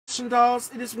Dolls.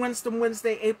 It is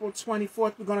Wednesday, April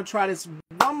 24th. We're going to try this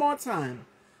one more time.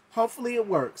 Hopefully it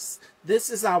works. This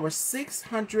is our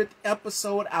 600th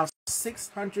episode, our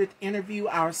 600th interview,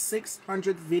 our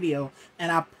 600th video.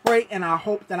 And I pray and I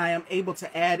hope that I am able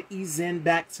to add Ezen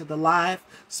back to the live.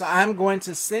 So I'm going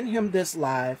to send him this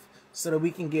live so that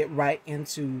we can get right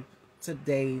into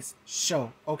today's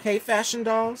show. Okay, Fashion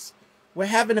Dolls? We're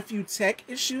having a few tech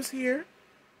issues here,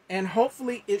 and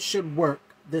hopefully it should work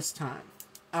this time.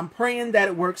 I'm praying that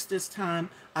it works this time.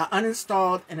 I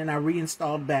uninstalled and then I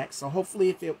reinstalled back. So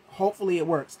hopefully it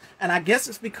works. And I guess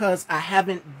it's because I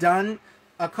haven't done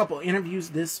a couple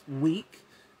interviews this week.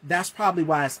 That's probably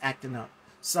why it's acting up.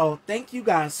 So thank you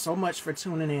guys so much for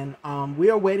tuning in. We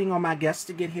are waiting on my guests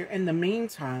to get here. In the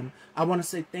meantime, I want to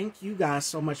say thank you guys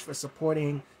so much for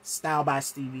supporting Style by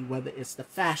Stevie, whether it's the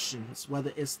fashions,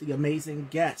 whether it's the amazing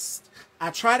guests.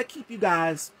 I try to keep you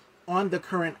guys on the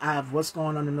current eye of what's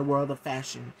going on in the world of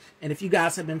fashion. And if you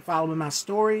guys have been following my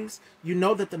stories, you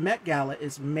know that the Met Gala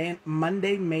is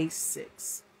Monday, May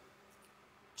 6th.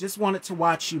 Just wanted to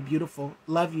watch you, beautiful.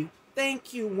 Love you.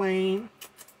 Thank you, Wayne.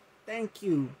 Thank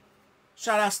you.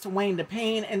 Shout outs to Wayne the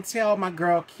Pain, and tell my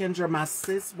girl Kendra, my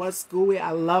sis, what's gooey.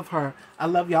 I love her. I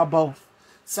love y'all both.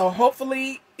 So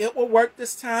hopefully it will work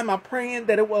this time. I'm praying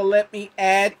that it will let me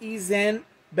add Ezen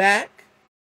back.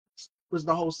 Was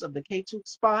the host of the K2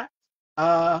 spot.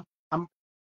 I'm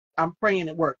praying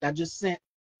it worked. I just sent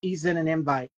Ezen an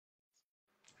invite.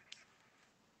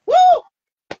 Woo!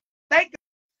 Thank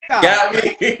God. Got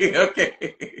me.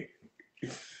 Okay.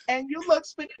 And you look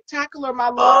spectacular, my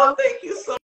Oh, love. thank you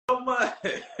so much.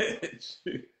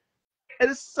 It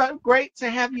is so great to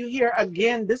have you here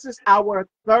again. This is our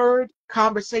third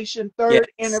conversation, third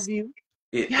interview.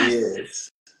 It is.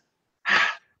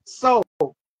 So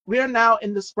we are now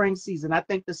in the spring season. I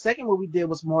think the second one we did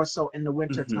was more so in the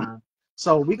winter time.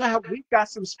 So we've got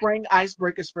some spring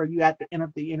icebreakers for you at the end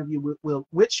of the interview,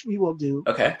 which we will do.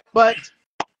 Okay. But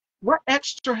what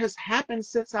extra has happened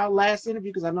since our last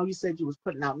interview? Because I know you said you was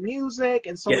putting out music,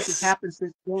 and so much has happened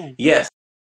since then. Yes.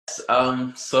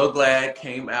 So glad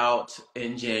came out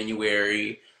in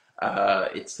January.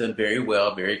 It's done very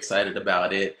well. Very excited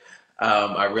about it.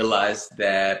 I realized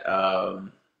that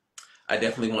I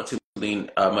definitely want to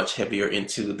lean much heavier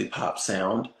into the pop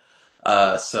sound.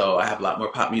 So I have a lot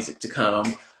more pop music to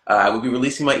come. I will be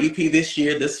releasing my EP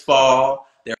this fall.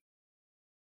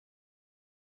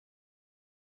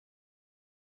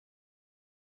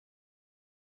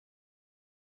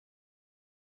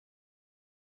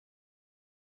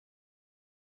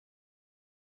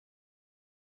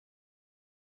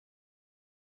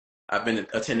 I've been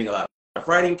attending a lot of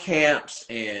writing camps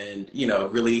and,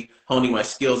 really honing my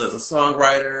skills as a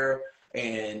songwriter,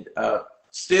 and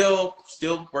still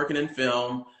working in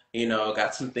film.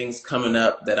 Got some things coming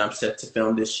up that I'm set to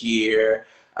film this year.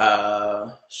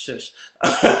 Shush.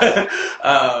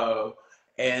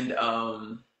 And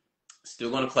still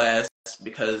going to class,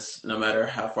 because no matter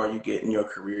how far you get in your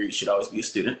career, you should always be a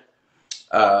student.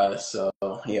 So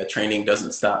yeah, training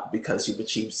doesn't stop because you've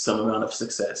achieved some amount of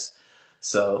success.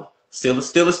 So still a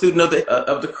student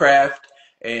of the craft,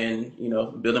 and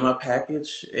building my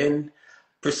package and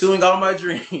pursuing all my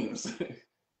dreams.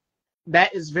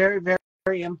 That is very, very,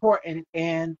 very important,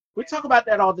 and we talk about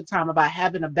that all the time, about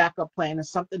having a backup plan and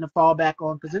something to fall back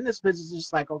on. Because in this business, it's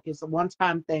just like, okay, it's a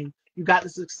one-time thing. You got the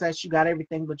success, you got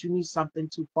everything, but you need something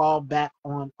to fall back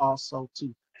on also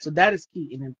too. So that is key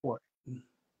and important.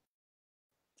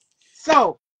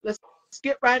 So let's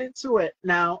get right into it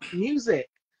now. Music.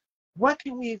 What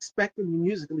can we expect from you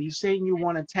musically? You're saying you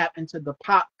want to tap into the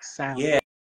pop sound. Yeah.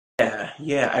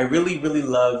 I really, really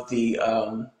love the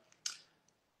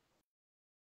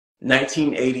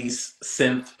 1980s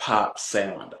synth pop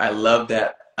sound. I love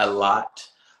that a lot.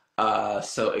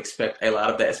 So expect a lot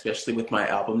of that, especially with my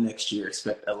album next year.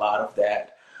 Expect a lot of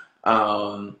that.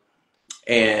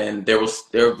 And there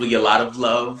will be a lot of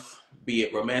love, be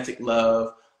it romantic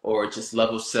love or just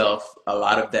love of self. A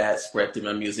lot of that spread through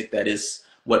my music. That is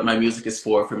what my music is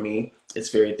for me. It's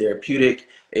very therapeutic.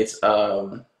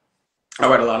 I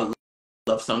write a lot of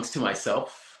love songs to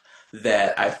myself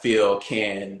that I feel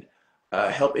can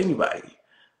help anybody.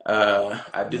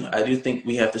 I do think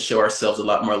we have to show ourselves a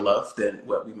lot more love than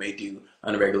what we may do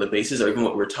on a regular basis, or even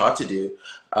what we're taught to do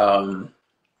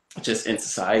just in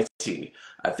society.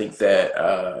 I think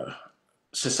that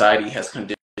society has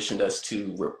conditioned us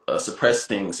to suppress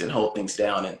things and hold things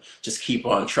down and just keep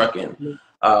on trucking.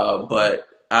 But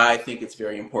I think it's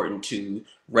very important to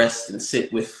rest and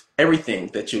sit with everything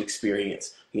that you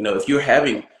experience. If you're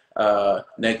having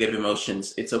negative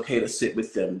emotions, it's okay to sit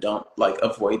with them. Don't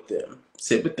avoid them.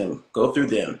 sit with them, go through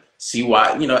them, see why,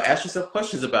 ask yourself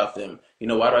questions about them.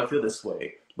 Why do I feel this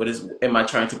way? Am I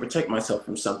trying to protect myself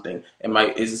from something?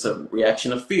 Is this a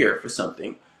reaction of fear for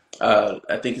something?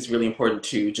 I think it's really important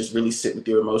to just really sit with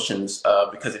your emotions,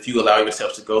 because if you allow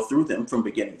yourself to go through them from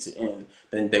beginning to end,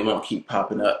 then they won't keep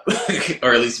popping up,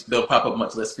 or at least they'll pop up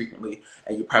much less frequently,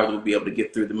 and you probably will be able to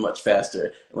get through them much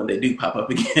faster when they do pop up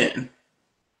again.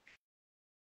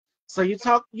 So you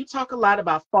talk a lot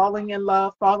about falling in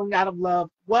love, falling out of love.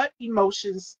 What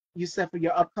emotions you said for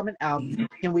your upcoming album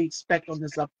can we expect on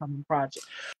this upcoming project?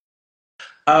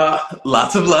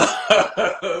 Lots of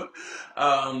love,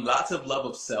 lots of love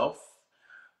of self.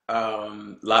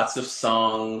 Lots of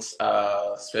songs,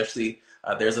 especially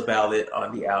there's a ballad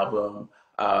on the album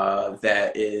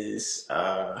that is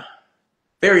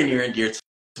very near and dear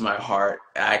to my heart.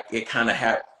 It kind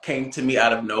of came to me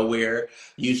out of nowhere.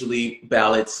 Usually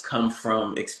ballads come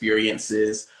from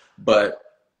experiences, but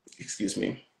excuse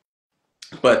me.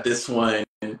 But this one,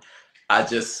 I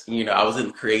just, I was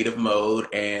in creative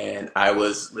mode and I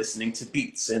was listening to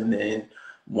beats, and then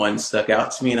one stuck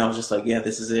out to me and I was just like, yeah,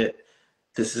 this is it.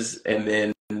 And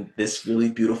then this really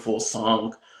beautiful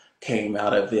song came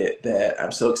out of it that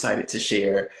I'm so excited to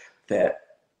share, that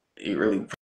you really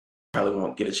probably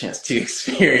won't get a chance to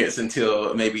experience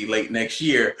until maybe late next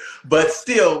year. But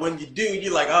still, when you do,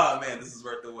 you're like, oh man, this is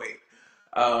worth the wait.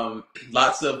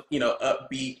 Lots of,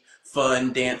 upbeat,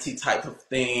 fun, dancey type of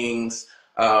things,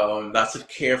 lots of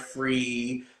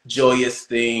carefree, joyous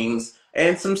things,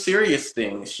 and some serious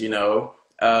things.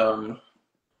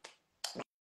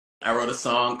 I wrote a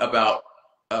song about,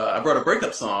 I wrote a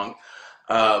breakup song,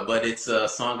 but it's a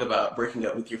song about breaking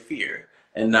up with your fear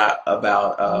and not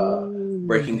about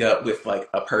breaking Mm, up with like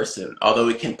a person. Although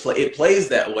it plays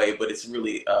that way, but it's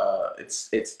really,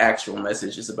 its actual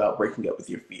message is about breaking up with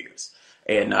your fears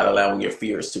and not allowing your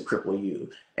fears to cripple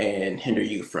you and hinder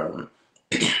you from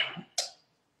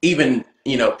even,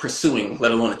 pursuing,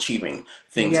 let alone achieving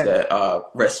things yeah. that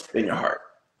rest in your heart.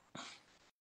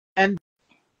 And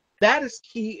that is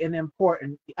key and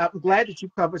important. I'm glad that you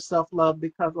covered self-love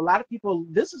because a lot of people,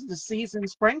 this is the season,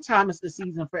 springtime is the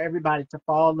season for everybody to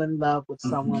fall in love with Hmm.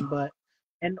 someone. But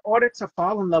in order to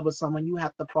fall in love with someone, you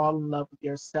have to fall in love with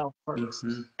yourself first.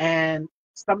 Hmm. And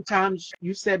sometimes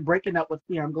you said breaking up with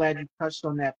fear. I'm glad you touched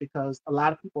on that because a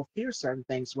lot of people fear certain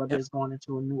things, whether Yep. it's going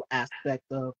into a new aspect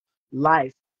of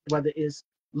life, whether it's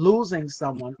losing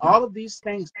someone. All of these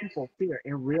things people fear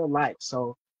in real life.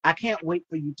 So I can't wait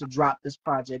for you to drop this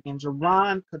project. And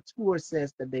Jerron Couture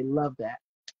says that they love that.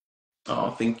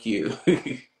 Oh, thank you.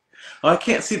 Oh, I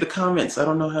can't see the comments. I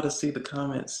don't know how to see the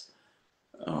comments.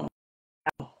 Oh,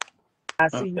 I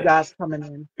see you okay. guys coming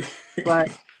in,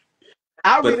 but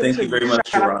I'll read But them thank to you you. very Shout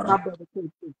much, out to my Sharon. brother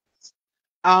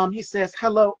KT. He says,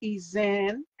 "Hello,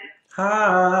 Ezan."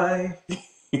 Hi.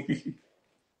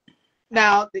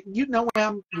 Now you know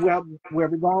where we're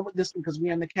going with this because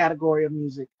we're in the category of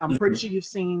music. I'm pretty Mhm. sure you've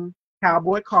seen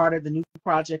Cowboy Carter. The new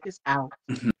project is out.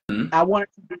 Mhm. I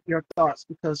wanted to get your thoughts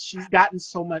because she's gotten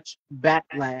so much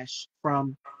backlash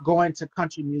from going to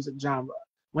country music genre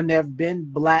when there have been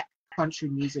black country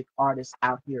music artists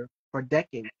out here for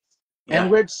decades. And Yeah.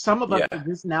 we're some of us Yeah. are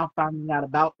just now finding out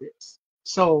about this.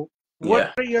 So what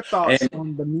Yeah. are your thoughts And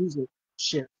on the music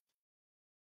shift?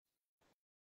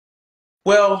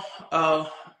 well,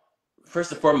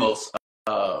 first and foremost,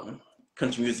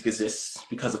 country music exists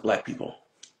because of Black people.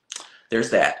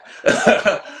 There's that.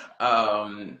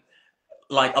 um,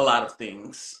 like a lot of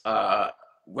things,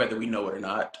 whether we know it or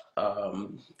not,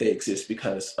 they exist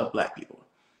because of Black people.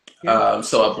 Yeah.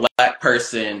 So a Black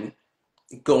person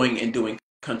going and doing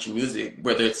country music,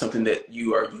 whether it's something that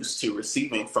you are used to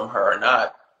receiving from her or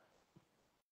not,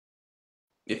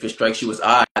 if it strikes you as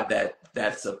odd,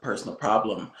 that's a personal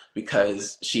problem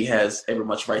because she has every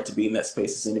much right to be in that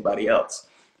space as anybody else.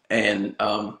 And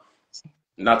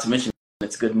not to mention,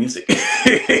 it's good music.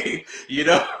 you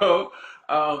know,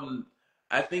 um,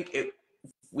 I think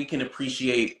we can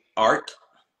appreciate art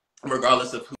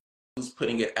regardless of who's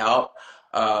putting it out,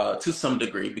 to some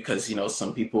degree, because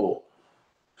some people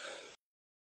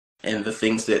and the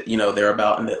things that they're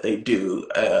about and that they do,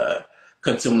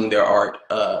 consuming their art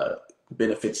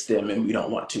benefits them, and we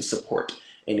don't want to support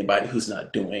anybody who's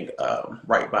not doing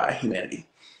right by humanity.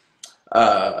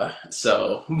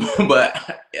 So,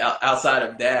 but outside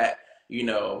of that, you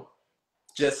know,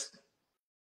 just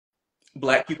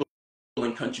Black people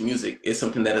in country music is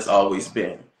something that has always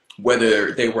been,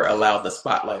 whether they were allowed the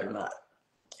spotlight or not.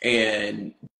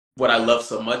 And what I love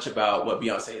so much about what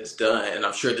Beyonce has done, and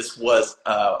I'm sure this was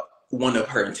one of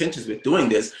her intentions with doing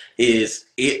this, is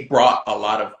it brought a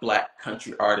lot of Black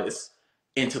country artists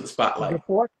into the To the spotlight.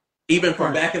 fourth? even from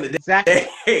Right. back in the Exactly.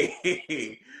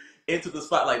 day into the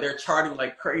spotlight. They're charting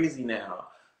like crazy now,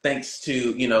 thanks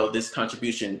to this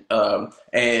contribution.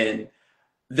 And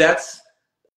that's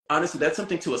honestly that's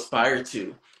something to aspire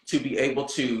to be able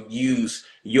to use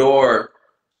your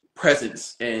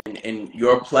presence and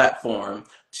your platform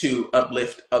to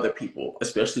uplift other people,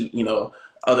 especially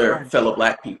other Right. fellow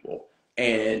Black people.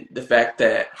 And the fact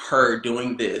that her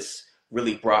doing this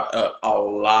really brought up a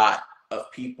lot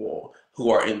of people who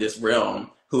are in this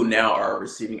realm who now are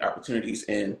receiving opportunities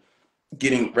and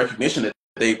getting recognition that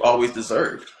they've always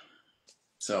deserved.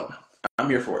 So I'm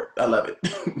here for it. I love it.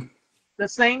 The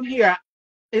same here.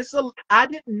 I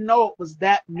didn't know it was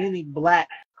that many Black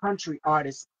country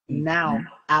artists now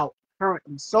out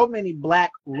currently. So many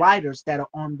Black writers that are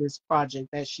on this project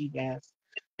that she has.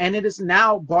 And it has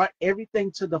now brought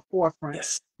everything to the forefront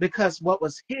Yes. because what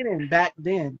was hidden back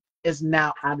then is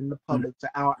now out in the public to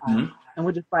our eyes. Mm-hmm. And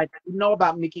we're just like, you know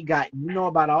about Mickey Guyton, you know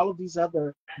about all of these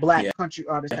other Black Yeah. country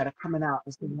artists that are coming out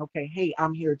and saying, okay, hey,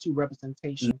 I'm here to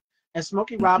representation. And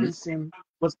Smokey Mm-hmm. Robinson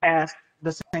was asked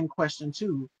the same question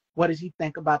too. What does he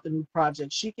think about the new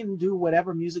project? She can do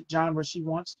whatever music genre she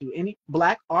wants to. Any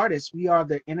Black artists, we are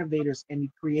the innovators and the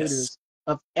Yes. creators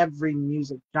of every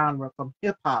music genre, from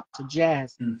hip hop to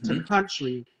jazz to Mm-hmm.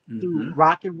 country to Mm-hmm.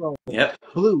 rock and roll, Yep.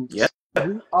 Yep. blues.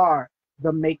 We are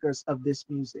the makers of this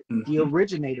music, the Mm-hmm.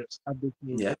 originators of this Yep.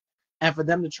 music. And for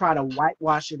them to try to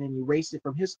whitewash it and erase it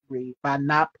from history by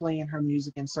not playing her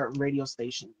music in certain radio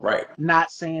stations, Right.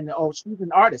 not saying that, oh, she's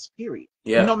an artist, period.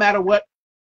 Yeah. No matter what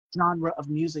genre of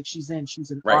music she's in,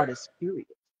 she's an Right. artist, period.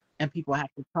 And people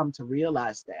have to come to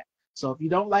realize that. So if you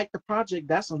don't like the project,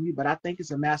 that's on you. But I think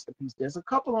it's a masterpiece. There's a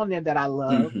couple on there that I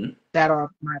love Mm-hmm. that are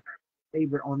my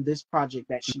favorite on this project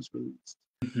that she's released.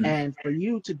 Mm-hmm. And for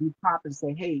you to do pop and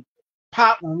say, hey,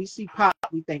 pop, when we see pop,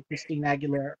 we think Christina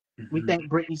Aguilera, we Mm-hmm. think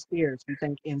Britney Spears, we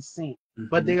think NSYNC,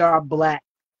 but Mm-hmm. they are Black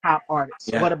pop artists.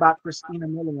 Yeah. What about Christina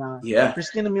Milian? Yeah.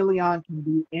 Christina Milian can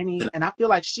do any, and I feel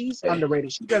like she's Okay.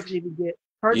 underrated. She doesn't even get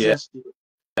her Yeah. just due.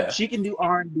 Yeah. She can do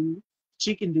R&B,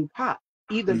 she can do pop,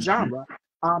 either Mm-hmm. genre.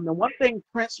 And one thing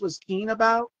Prince was keen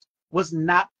about was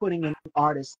not putting an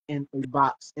artist in a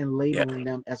box and Yeah. labeling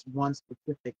them as one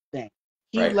specific thing.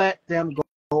 He Right. let them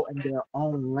go in their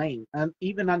own lane. And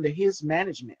even under his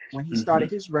management, when he Mm-hmm. started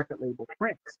his record label,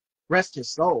 Prince, rest his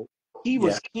soul, he Yeah.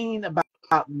 was keen about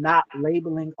not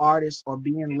labeling artists or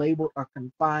being labeled or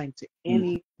confined to Mm-hmm.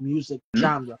 any music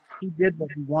genre. He did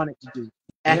what he wanted to do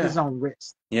at Yeah. his own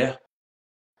risk. Yeah.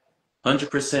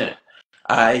 100%.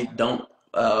 I don't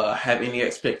have any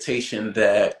expectation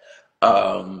that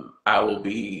I will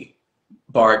be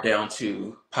barred down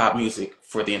to pop music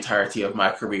for the entirety of my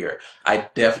career. I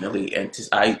definitely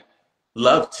I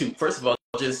love to, first of all,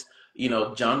 just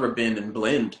genre bend and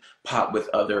blend pop with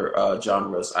other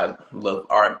genres. I love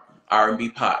R&B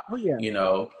pop, Oh yeah.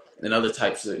 and other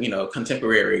types of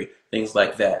contemporary things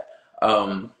like that.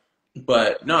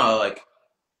 But no, like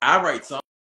I write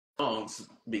songs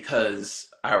because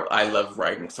I love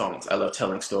writing songs. I love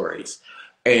telling stories,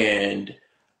 and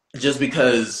just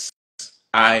because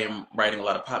I am writing a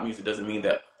lot of pop music doesn't mean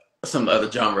that some other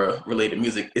genre related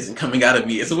music isn't coming out of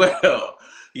me as well,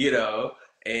 you know.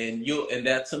 And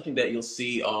that's something that you'll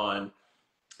see on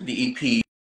the EP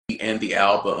and the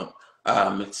album.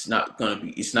 It's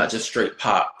not just straight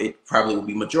pop. It probably will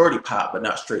be majority pop, but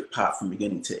not straight pop from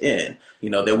beginning to end.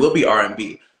 There will be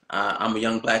R&B. I'm a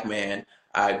young Black man.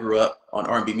 I grew up on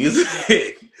R&B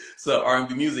music, so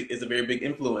R&B music is a very big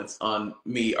influence on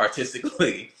me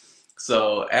artistically.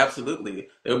 So absolutely,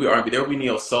 there will be R&B. There will be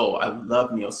neo soul. I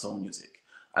love neo soul music.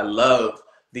 I love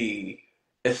the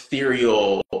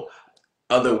ethereal,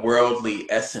 otherworldly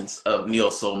essence of neo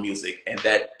soul music, and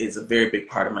that is a very big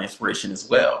part of my inspiration as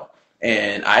well.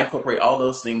 And I incorporate all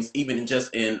those things, even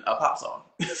just in a pop song.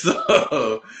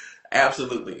 So,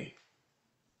 absolutely.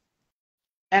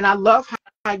 And I love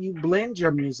how you blend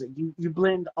your music. You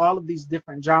blend all of these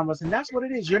different genres, and that's what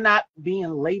it is. You're not being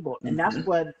labeled, and that's Mm-hmm.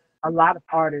 what a lot of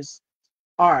artists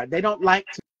are. They don't like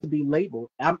to be labeled.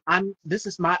 I'm this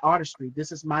is my artistry.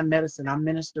 This is my medicine. I'm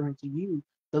ministering to you,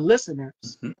 the listeners.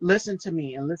 Mm-hmm. Listen to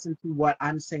me and listen to what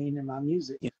I'm saying in my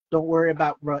music. Yeah. Don't worry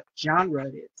about what genre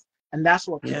it is. And that's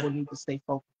what Yeah. people need to stay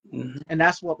focused on. Mm-hmm. And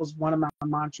that's what was one of my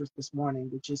mantras this morning,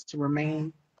 which is to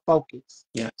remain focused.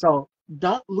 Yeah. So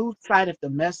don't lose sight of the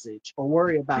message or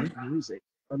worry about Mm-hmm. the music,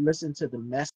 but listen to the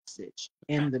message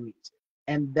in the music.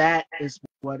 And that is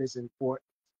what is important.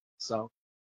 So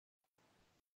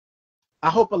I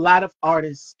hope a lot of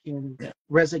artists can Yeah.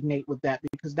 resonate with that,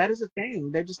 because that is a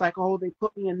thing. They're just like, oh, they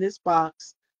put me in this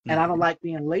box and I don't Mm-hmm. like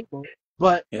being labeled.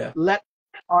 But Yeah. let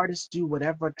artists do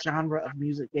whatever genre of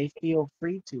music they feel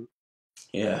free to.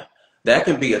 Yeah. that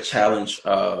can be a challenge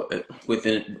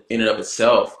within in and of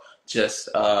itself. Just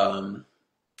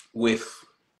with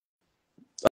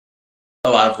a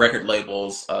lot of record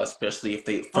labels, especially if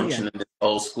they Oh yeah. function in this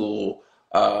old school.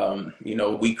 You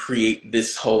know, we create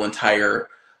this whole entire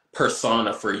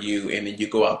persona for you, and then you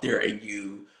go out there and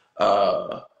you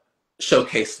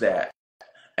showcase that,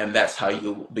 and that's how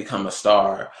you become a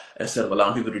star instead of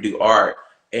allowing people to do art.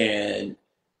 And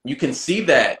you can see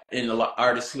that in a lot of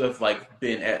artists who have like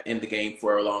been in the game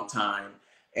for a long time,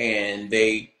 and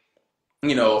they,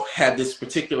 you know, had this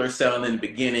particular sound in the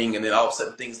beginning, and then all of a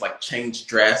sudden things like change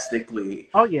drastically.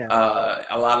 Oh yeah.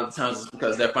 A lot of the times it's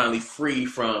because they're finally free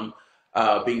from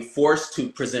being forced to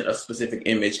present a specific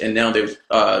image, and now they're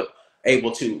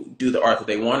able to do the art that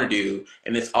they want to do,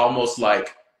 and it's almost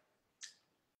like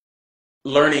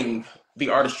learning the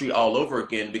artistry all over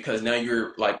again, because now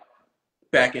you're like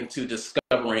back into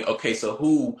discovering, okay, so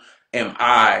who am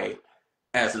I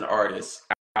as an artist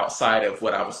outside of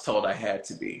what I was told I had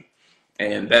to be?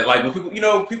 And that, like, when people, you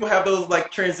know, people have those like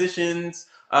transitions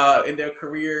in their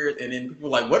career, and then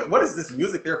people are like, what is this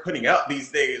music they're putting out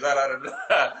these days?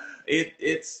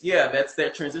 It's yeah, that's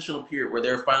that transitional period where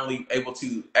they're finally able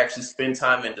to actually spend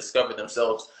time and discover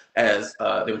themselves as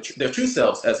their true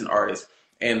selves as an artist.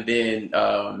 And then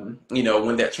you know,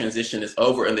 when that transition is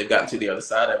over and they've gotten to the other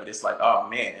side of it, it's like, oh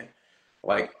man,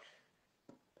 like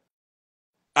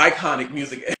iconic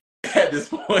music at this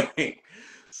point.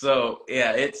 So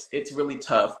yeah, it's really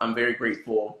tough. I'm very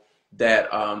grateful that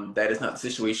that is not the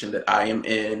situation that I am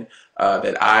in.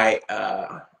 That I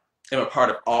am a part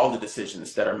of all the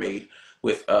decisions that are made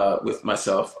with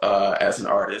myself as an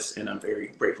artist, and I'm very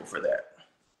grateful for that.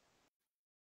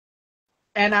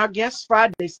 And our guest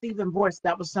Friday, Stephen Boyce,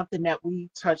 that was something that we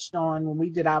touched on when we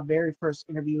did our very first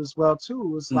interview as well too. It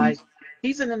was Mhm. like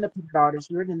he's an independent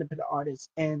artist, you're an independent artist,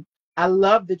 and I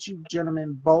love that you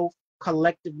gentlemen both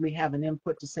collectively have an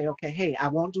input to say, okay, hey, I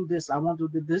won't do this, I won't do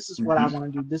this. This is what I Mhm.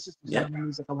 want to do. This is the Yeah. genre of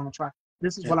music I want to try.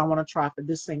 This is Yeah. what I want to try for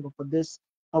this single, for this,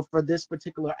 or for this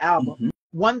particular album. Mhm.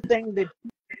 One thing that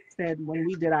said when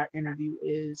we did our interview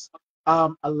is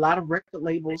a lot of record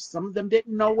labels, some of them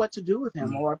didn't know what to do with him,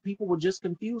 Mhm. or people were just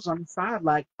confused on the side,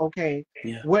 like, okay,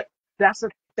 Yeah. what? That's a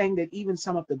thing that even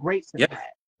some of the greats have Yeah. had.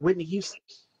 Whitney Houston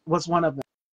was one of them.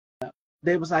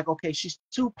 They was like, okay, she's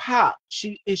too pop.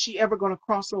 Is she ever going to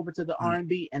cross over to the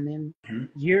R&B? And then Mhm.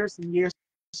 years and years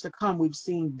to come, we've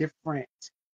seen different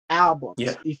Yeah. albums.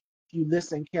 If you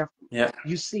listen carefully, Yeah.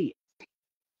 you see it.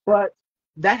 But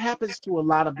that happens to a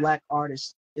lot of black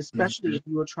artists, especially Mhm. if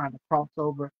you are trying to cross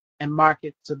over and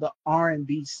market to the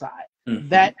R&B side. Mhm.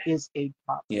 That is a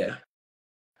problem. Yeah.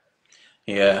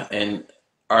 Yeah, and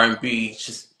R&B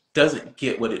just doesn't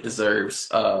get what it deserves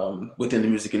within the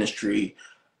music industry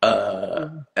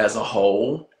Mhm. as a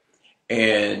whole,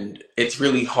 and it's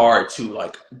really hard to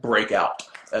like break out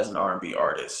as an R&B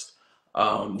artist.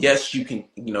 Yes, you can,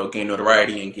 you know, gain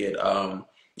notoriety and get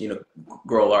you know,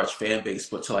 grow a large fan base,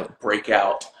 but to like break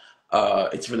out,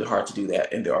 it's really hard to do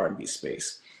that in the R&B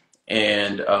space,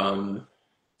 and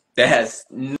that has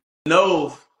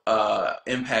no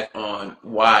impact on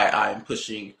why I'm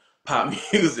pushing pop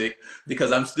music,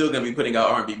 because I'm still going to be putting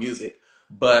out R&B music.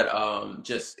 But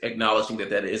just acknowledging that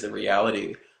that is a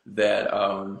reality, that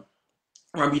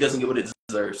R&B doesn't get what it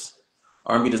deserves.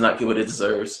 R&B does not get what it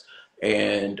deserves,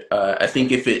 and I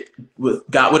think if it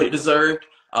got what it deserved,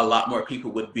 a lot more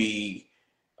people would be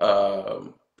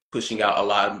um, pushing out a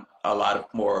lot of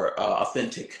more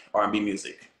authentic R&B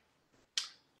music.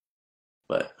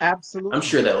 But I'm Absolutely.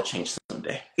 sure that'll change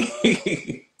someday.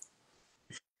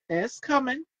 It's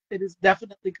coming. It is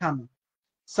definitely coming.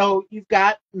 So you've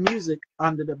got music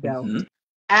under the belt. Hmm.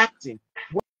 Acting.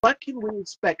 What can we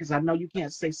expect? Because I know you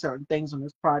can't say certain things on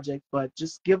this project, but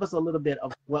just give us a little bit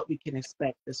of what we can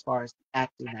expect as far as the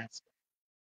acting aspect.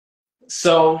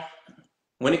 So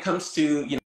when it comes to,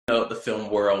 you know, the film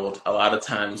world, a lot of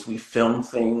times we film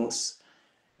things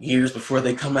years before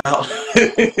they come out.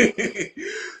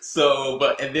 So,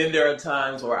 but and then there are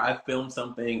times where I film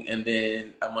something and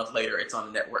then a month later it's on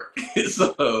the network.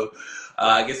 So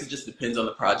I guess it just depends on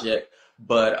the project.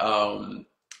 But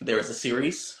there is a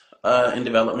series in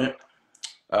development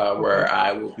Okay. where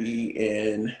I will be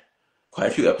in quite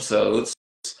a few episodes.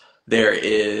 There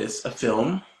is a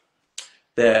film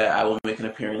that I will make an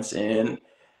appearance in,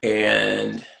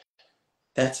 and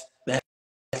that's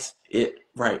that's it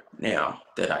right now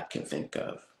that I can think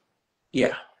of.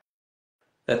 Yeah,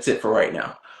 that's it for right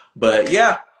now. But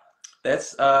yeah,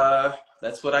 that's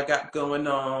what I got going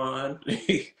on.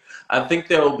 I think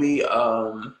there will be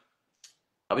I'll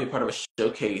be part of a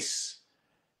showcase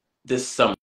this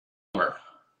summer.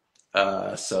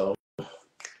 So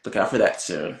look out for that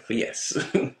soon. But yes.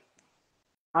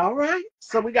 All right.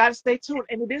 So we got to stay tuned.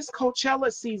 And it is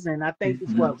Coachella season. I think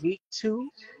it's Hmm. what, week 2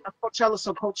 of Coachella.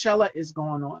 So Coachella is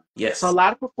going on. So a Yes.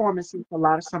 lot of performances, a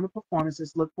lot of summer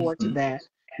performances. Look forward to Hmm. that.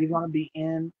 You're going to be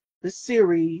in the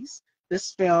series,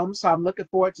 this film. So I'm looking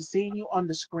forward to seeing you on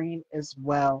the screen as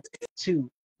well, too.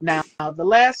 Now, the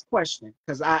last question,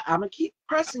 because I'm going to keep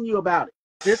pressing you about it.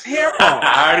 This hair fall.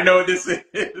 I already know what this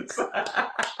is.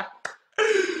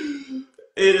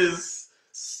 It is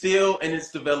still in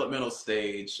its developmental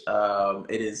stage.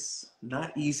 It is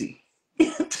not easy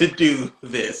to do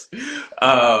this,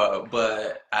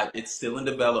 it's still in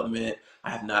development. I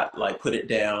have not like put it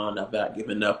down. I've not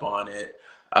given up on it.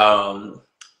 Um,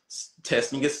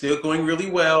 Testing is still going really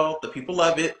well. The people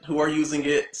love it who are using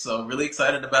it, so I'm really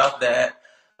excited about that.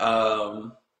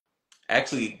 Um,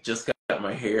 Actually, just got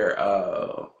my hair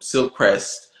silk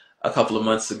pressed a couple of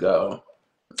months ago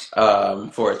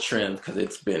for a trim because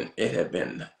it had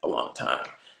been a long time.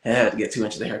 And I had to get 2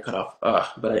 inches of hair cut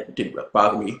off, but it didn't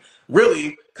bother me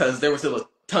really because there was still a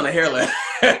ton of hair left.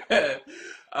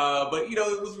 But you know,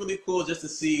 it was really cool just to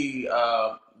see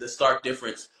the stark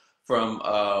difference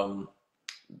from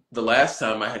the last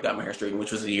time I had got my hair straightened,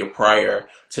 which was a year prior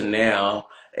to now,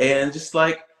 and just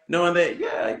like knowing that,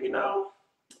 yeah, you know,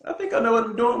 I think I know what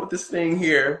I'm doing with this thing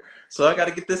here, so I got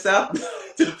to get this out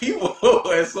to the people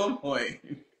at some point.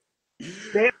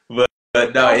 They're But no,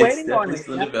 still it's waiting on definitely it.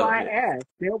 still in That's why development. I asked.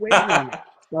 They're waiting on it.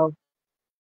 So,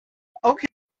 okay.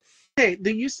 Okay,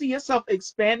 do you see yourself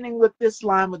expanding with this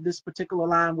line, with this particular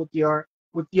line, with your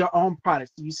own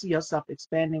products? Do you see yourself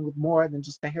expanding with more than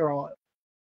just the hair oil?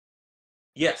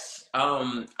 Yes,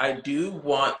 I do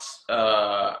want.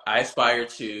 I aspire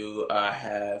to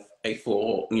have a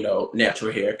full, you know,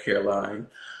 natural hair care line.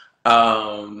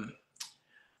 Um,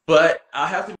 but I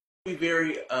have to be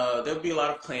very. There'll be a lot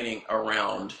of planning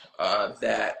around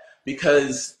that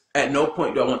because at no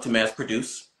point do I want to mass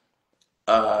produce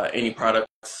any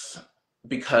products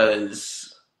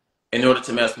because in order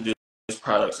to mass produce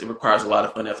products, it requires a lot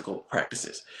of unethical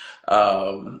practices.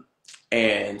 Um,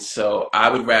 and so I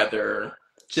would rather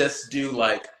just do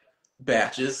like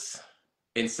batches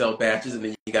and sell batches, and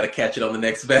then you got to catch it on the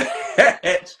next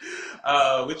batch,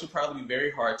 which would probably be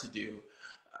very hard to do.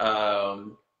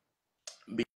 Um,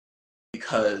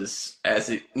 because as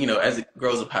it as it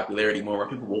grows in popularity, more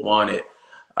people will want it.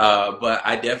 But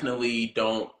I definitely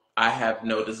don't. I have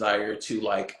no desire to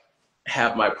like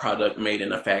have my product made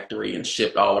in a factory and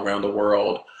shipped all around the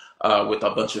world with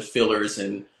a bunch of fillers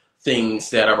and things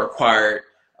that are required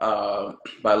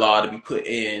by law to be put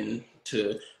in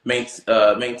to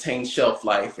maintain shelf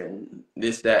life and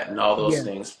this, that, and all those Yeah.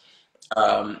 things.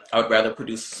 I would rather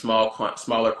produce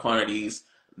smaller quantities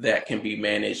that can be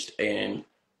managed and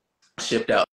shipped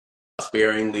out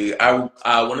sparingly.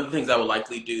 One of the things I would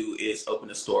likely do is open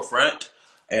a storefront,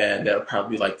 and that'll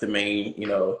probably be like the main,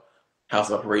 house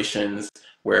of operations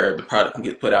where the product can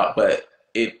get put out. But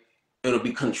it'll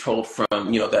be controlled from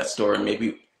that store and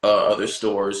maybe other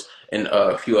stores in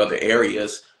a few other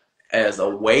areas as a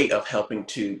way of helping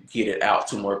to get it out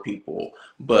to more people.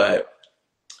 But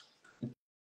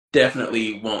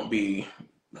definitely won't be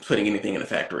putting anything in a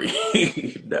factory.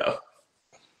 No.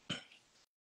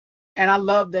 And I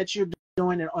love that you're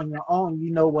doing it on your own.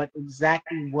 You know what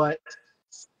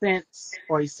scents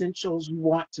or essentials you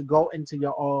want to go into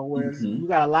your oil. Whereas Hmm. you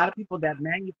got a lot of people that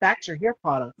manufacture hair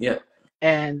products Yeah.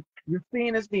 and you're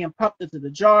seeing it's being pumped into the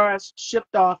jars,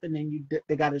 shipped off, and then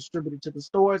they got to distribute it to the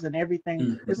stores and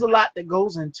everything. There's Hmm. a lot that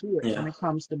goes into it Yeah. when it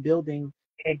comes to building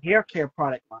a hair care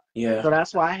product line. Yeah. So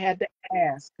that's why I had to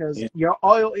ask because Yeah. your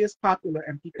oil is popular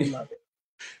and people love it.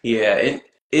 Yeah,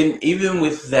 and even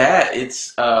with that,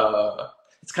 it's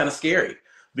kind of scary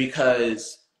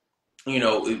because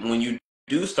when you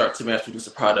do start to mass produce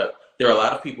a product, there are a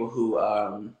lot of people who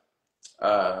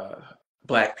uh,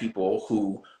 black people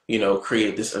who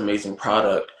created this amazing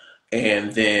product,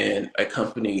 and then a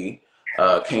company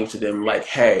came to them like,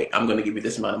 "Hey, I'm going to give you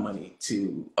this amount of money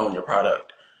to own your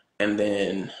product," and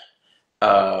then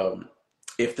um,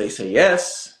 if they say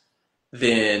yes,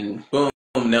 then boom,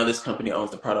 now this company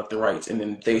owns the product, the rights, and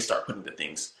then they start putting the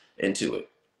things into it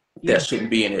that Yeah. shouldn't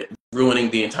be in it, ruining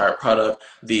the entire product.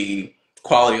 The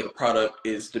quality of the product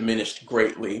is diminished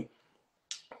greatly,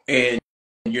 and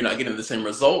you're not getting the same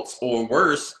results, or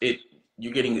worse,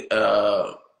 you're getting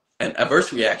an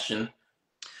adverse reaction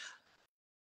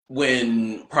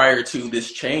when prior to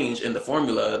this change in the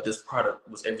formula, this product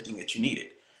was everything that you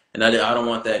needed. And I don't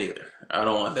want that either. I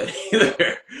don't want that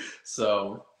either.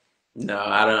 So, no,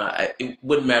 I don't. It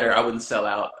wouldn't matter. I wouldn't sell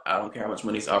out. I don't care how much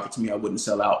money is offered to me. I wouldn't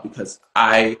sell out because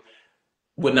I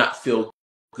would not feel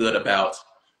good about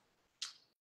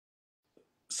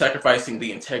sacrificing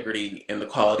the integrity and the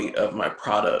quality of my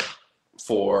product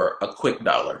for a quick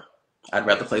dollar. I'd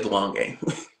rather play the long game.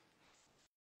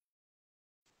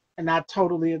 And I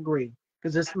totally agree.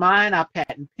 Because it's mine, I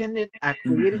patent pended, I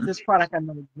created Mm-hmm. this product, I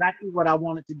know exactly what I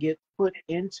wanted to get put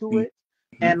into it.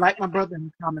 Mm-hmm. And like my brother in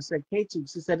the comments said,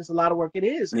 K2, he said it's a lot of work. It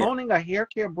is Yeah. owning a hair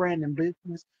care brand and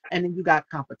business, and then you got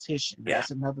competition. Yeah.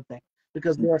 That's another thing.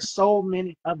 Because there are so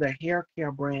many other hair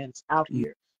care brands out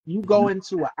here. You Mm-hmm. go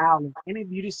into an aisle in any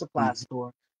beauty supply Mm-hmm.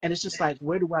 store, and it's just like,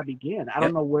 where do I begin? I don't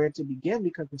Yep. know where to begin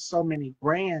because there's so many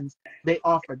brands. They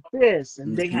offer this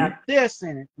and they Mm-hmm. have this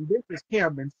in it, and this is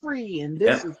paraben free, and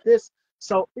this Yep. is this.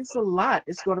 So it's a lot.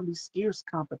 It's going to be scarce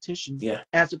competition Yeah.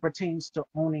 as it pertains to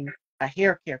owning a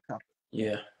hair care company.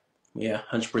 Yeah. Yeah.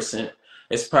 100%.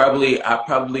 It's probably I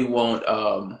probably won't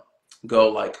go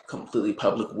like completely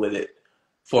public with it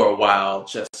for a while,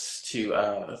 just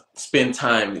to spend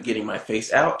time getting my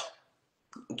face out,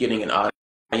 getting an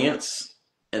audience,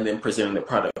 and then presenting the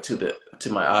product to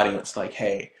my audience. Like,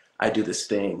 hey, I do this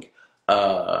thing,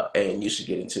 and you should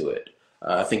get into it.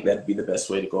 I think that'd be the best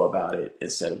way to go about it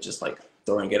instead of just like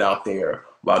throwing it out there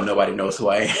while nobody knows who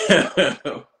I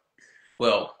am.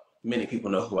 Well, many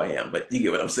people know who I am, but you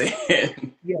get what I'm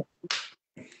saying. Yeah.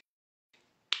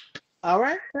 All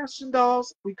right, fashion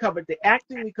dolls. We covered the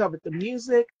acting, we covered the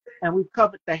music, and we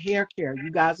covered the hair care.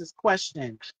 You guys'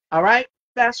 question. All right,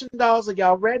 fashion dolls, are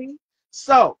y'all ready?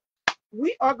 So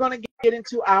we are going to get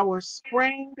into our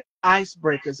spring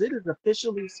icebreakers. It is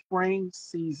officially spring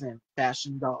season,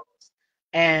 fashion dolls.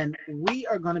 And we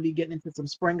are going to be getting into some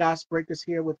spring icebreakers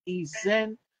here with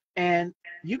Zen. And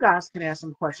you guys can ask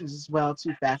some questions as well,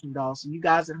 too, fashion dolls. So you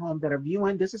guys at home that are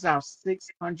viewing, this is our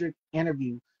 600th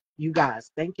interview. You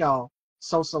guys, thank y'all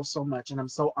so much. And I'm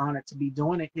so honored to be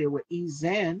doing it here with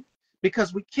Zen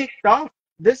because we kicked off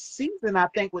this season, I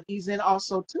think, with Zen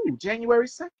also, too, January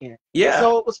 2nd. Yeah.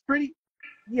 So it was pretty,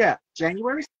 yeah,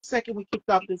 January 2nd, we kicked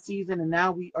off this season, and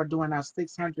now we are doing our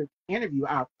 600th interview,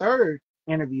 our third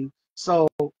interview. So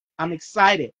I'm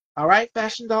excited. All right,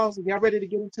 fashion dolls, are y'all ready to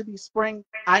get into these spring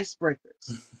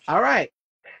icebreakers? All right,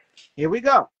 here we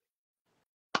go.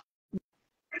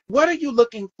 What are you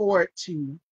looking forward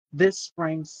to this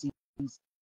spring season?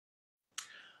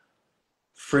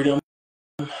 Freedom.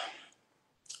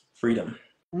 Freedom.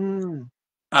 Mm,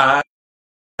 I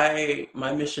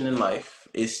my mission in life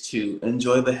is to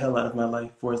enjoy the hell out of my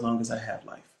life for as long as I have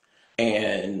life.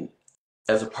 And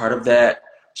as a part of that,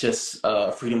 just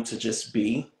freedom to just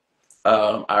be.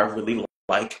 I really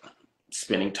like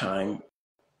spending time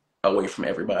away from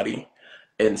everybody.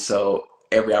 And so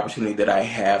every opportunity that I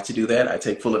have to do that, I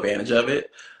take full advantage of it.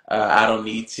 I don't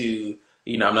need to,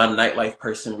 I'm not a nightlife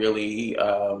person really.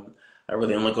 I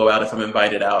really only go out if I'm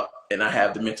invited out and I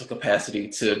have the mental capacity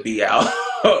to be out.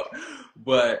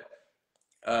 But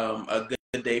a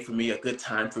good day for me, a good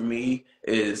time for me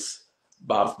is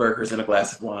Bob's Burgers and a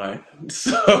glass of wine.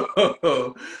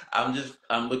 So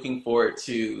I'm looking forward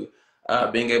to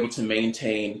being able to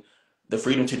maintain the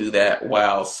freedom to do that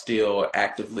while still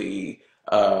actively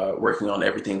working on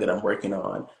everything that I'm working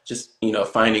on. Just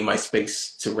finding my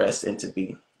space to rest and to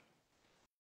be.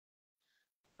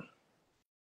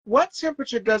 what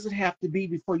temperature does it have to be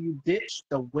before you ditch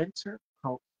the winter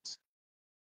coat?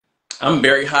 I'm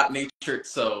very hot natured,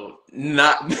 so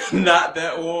not not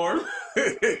that warm.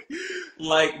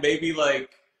 Like maybe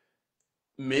like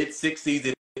mid 60s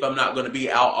if I'm not going to be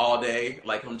out all day.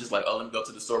 Like I'm just like, oh, let me go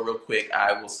to the store real quick.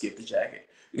 I will skip the jacket.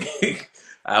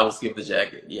 I will skip the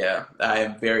jacket. Yeah, I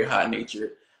am very hot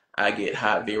natured. I get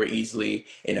hot very easily,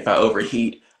 and if I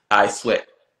overheat, I sweat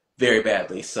very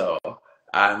badly. So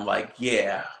I'm like,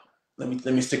 yeah, let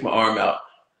me stick my arm out.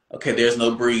 Okay, there's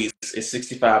no breeze. It's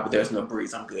 65, but there's no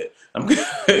breeze. I'm good. I'm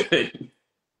good.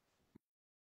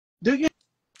 Do you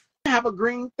have a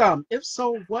green thumb? If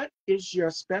so, what is your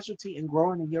specialty in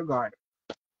growing in your garden?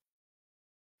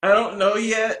 I don't know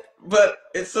yet, but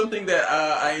it's something that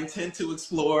I intend to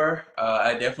explore.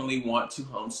 I definitely want to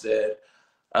homestead.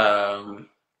 Um,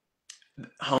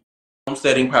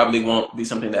 Homesteading probably won't be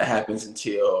something that happens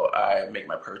until I make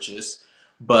my purchase,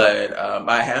 but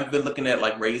I have been looking at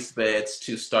like raised beds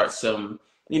to start some,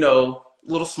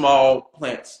 little small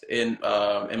plants in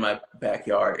my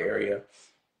backyard area.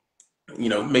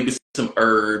 Maybe some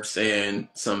herbs and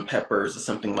some peppers or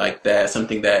something like that.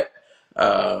 Something that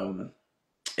um,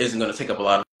 isn't going to take up a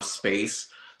lot of space.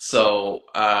 So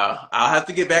I'll have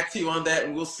to get back to you on that,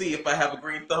 and we'll see if I have a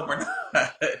green thumb or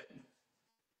not.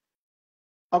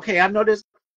 Okay, I know there's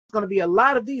going to be a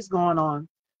lot of these going on.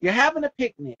 You're having a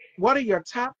picnic. What are your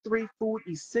top three food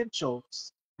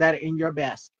essentials that are in your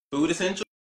basket? Food essentials,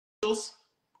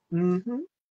 Mm-hmm.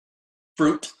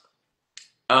 fruit,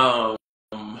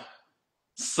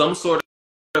 some sort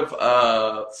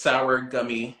of sour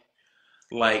gummy,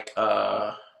 like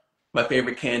my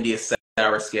favorite candy is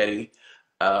sour sketty.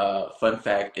 Fun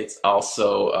fact, it's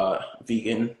also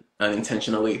vegan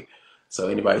unintentionally. So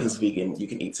anybody who's vegan, you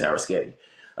can eat sour sketty.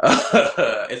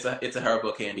 It's a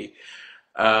herbal candy.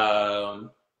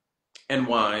 Um, and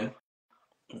wine,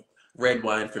 red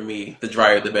wine for me. The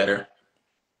drier, the better.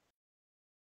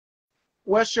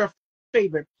 What's your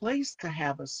favorite place to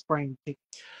have a spring picnic?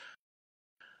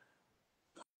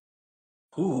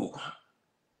 Ooh.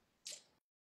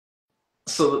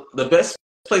 So the best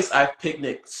place I've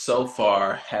picnicked so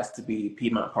far has to be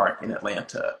Piedmont Park in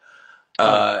Atlanta.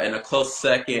 Oh, And a close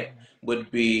second would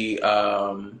be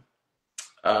uh,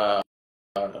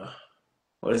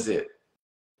 what is it?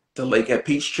 The lake at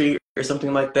Peachtree or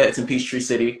something like that. It's in Peachtree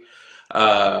City.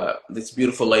 It's a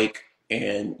beautiful lake,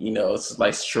 and you know it's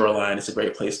like shoreline. It's a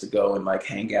great place to go and like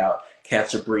hang out,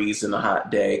 catch a breeze in a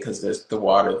hot day because there's the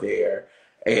water there,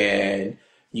 and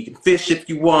you can fish if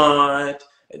you want,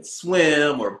 and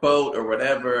swim or boat or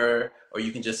whatever, or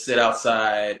you can just sit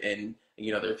outside and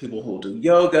you know there are people who do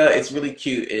yoga. It's really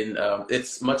cute, and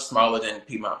it's much smaller than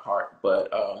Piedmont Park,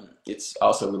 but it's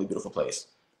also a really beautiful place.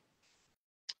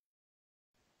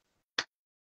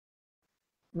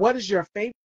 what is your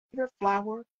favorite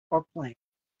flower or plant?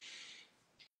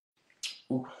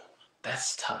 Ooh,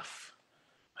 that's tough.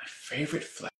 My favorite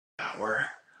flower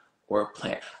or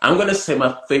plant. I'm gonna say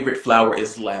my favorite flower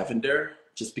is lavender,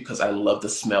 just because I love the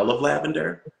smell of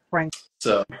lavender. Spring.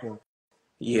 So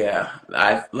yeah,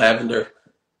 I lavender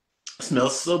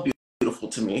smells so beautiful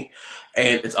to me,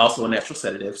 and it's also a natural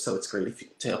sedative, so it's great if you,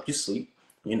 to help you sleep.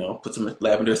 You know, put some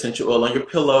lavender essential oil on your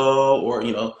pillow, or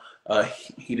you know,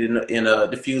 heat it in a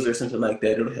diffuser or something like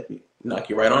that. It'll help you knock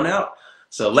you right on out.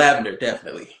 So lavender,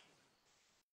 definitely.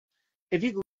 If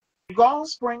you could go on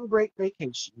spring break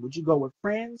vacation, would you go with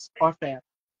friends or family?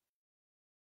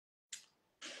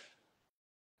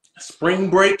 Spring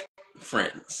break,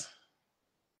 friends,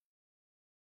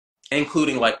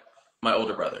 including like my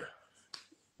older brother.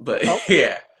 But yeah,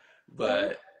 Okay.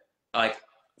 but like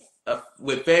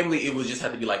with family, it would just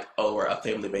have to be like, oh, we're a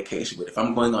family vacation. But if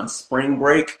I'm going on spring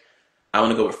break, I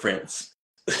want to go with friends.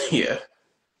 Yeah,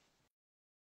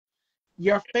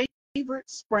 Your favorite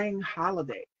spring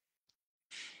holiday?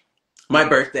 my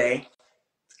birthday.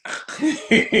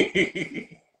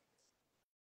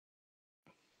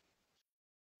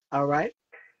 All right.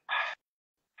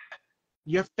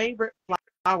 Your favorite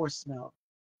flower smell?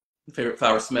 Favorite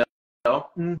flower smell?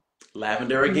 Mm,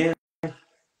 Lavender mm, again.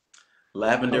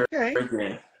 Lavender okay.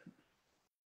 again.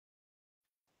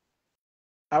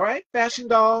 All right. Fashion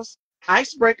dolls,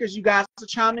 icebreakers, you guys are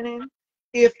chiming in.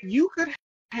 If you could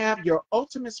have your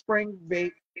ultimate spring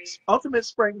break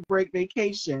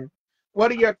vacation,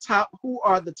 what are your top? Who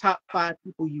are the top five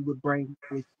people you would bring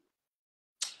with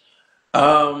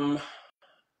Um.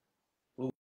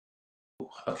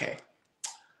 Okay.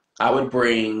 I would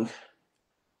bring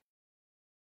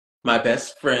my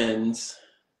best friends.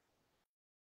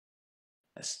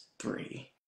 That's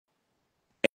three.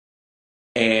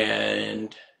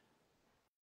 And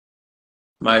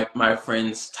my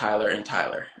friends Tyler and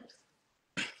Tyler.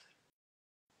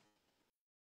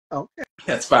 you?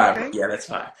 That's five. Okay. Yeah, that's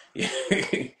five. Yeah.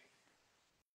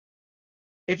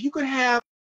 If you could have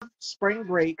spring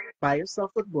break by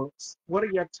yourself with books, what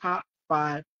are your top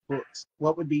five books?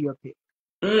 What would be your pick?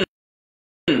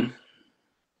 Mm.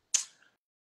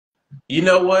 You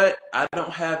know what? I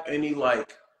don't have any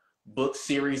like book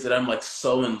series that I'm like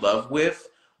so in love with,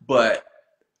 but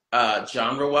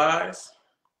genre wise,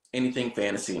 anything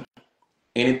fantasy,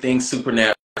 anything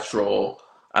supernatural.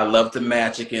 I love the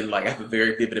magic and like I have a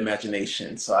very vivid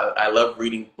imagination. So I love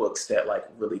reading books that like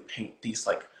really paint these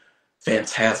like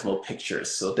phantasmal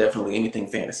pictures. So definitely anything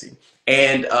fantasy.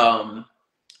 And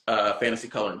fantasy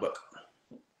coloring book.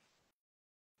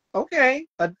 Okay,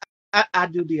 I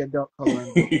do the adult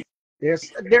coloring book.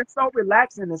 They're so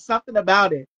relaxing. There's something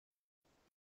about it.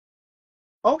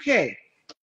 Okay,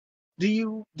 do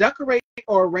you decorate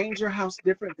or arrange your house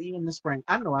differently in the spring?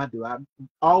 I know I do. I'm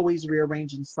always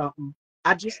rearranging something.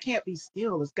 I just can't be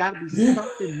still. It's got to be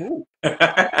something move.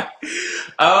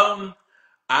 um,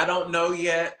 I don't know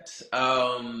yet.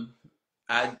 I'm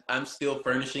still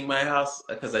furnishing my house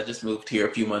because I just moved here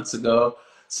a few months ago.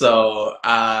 So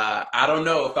I don't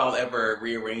know if I'll ever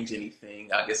rearrange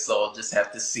anything. I guess I'll just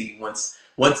have to see once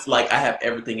like I have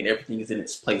everything and everything is in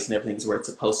its place and everything's where it's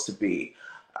supposed to be.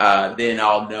 Then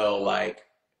I'll know like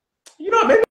you know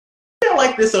maybe I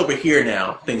like this over here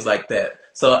now, things like that.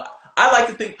 So I like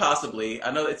to think possibly.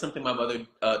 I know it's something my mother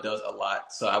does a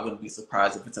lot, so I wouldn't be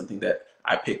surprised if it's something that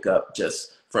I pick up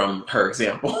just from her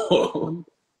example.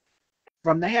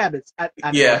 From the habits. I know,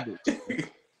 I Yeah. do too.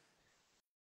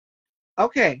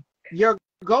 Okay, your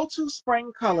go-to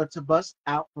spring color to bust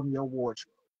out from your wardrobe.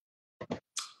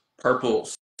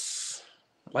 Purples,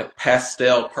 like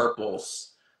pastel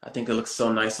purples. I think it looks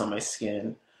so nice on my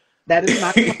skin. That is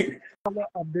my color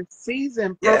of this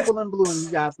season, Yes. purple and blue. And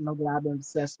you guys know that I've been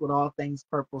obsessed with all things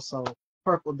purple, so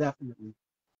purple definitely.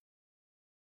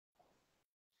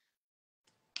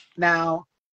 Now,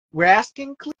 we're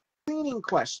asking cleaning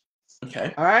questions.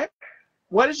 Okay. All right.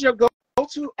 What is your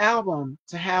go-to album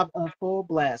to have on full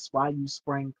blast while you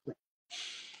spring clean?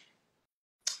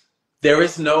 There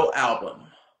is no album,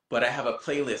 but I have a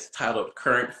playlist titled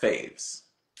Current Faves.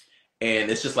 And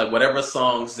it's just like whatever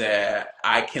songs that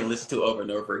I can listen to over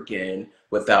and over again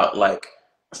without like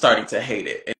starting to hate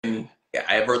it. And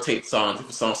I rotate songs. If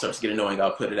a song starts to get annoying,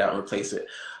 I'll put it out and replace it.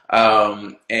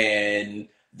 And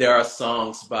there are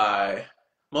songs by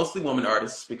mostly women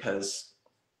artists because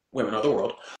women are the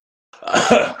world.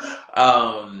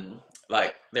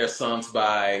 Like there's songs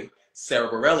by Sarah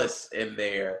Bareilles in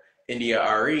there,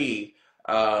 India Re,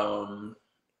 Flo.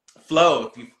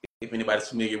 If anybody's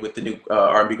familiar with the new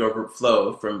R&B girl group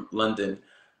Flo from London,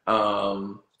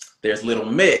 there's Little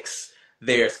Mix,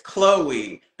 there's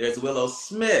Chloe, there's Willow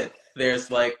Smith.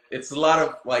 There's like it's a lot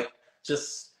of like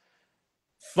just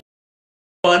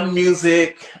fun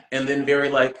music, and then very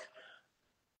like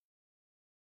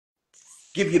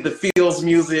give you the feels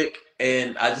music,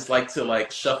 and I just like to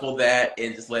like shuffle that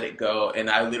and just let it go, and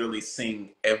I literally sing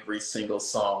every single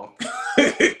song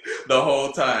the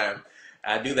whole time.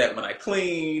 I do that when I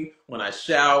clean, when I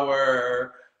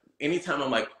shower, anytime I'm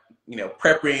like, you know,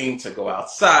 prepping to go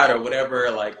outside or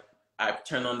whatever, like I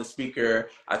turn on the speaker,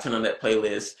 I turn on that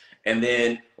playlist, and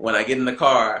then when I get in the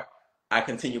car, I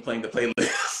continue playing the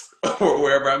playlist or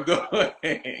wherever I'm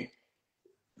going.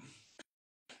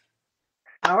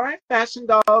 All right, fashion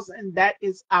dolls, and that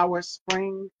is our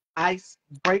spring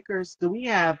icebreakers. Do we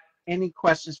have any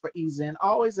questions for Easy? And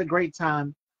always a great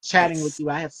time chatting with Yes. you.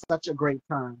 I had such a great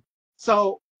time.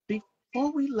 So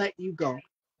before we let you go,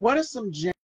 what are some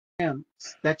gems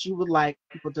that you would like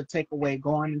people to take away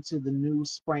going into the new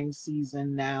spring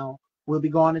season now? We'll be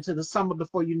going into the summer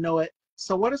before you know it.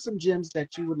 So what are some gems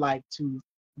that you would like to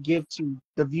give to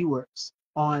the viewers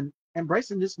on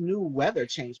embracing this new weather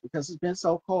change because it's been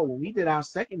so cold? When we did our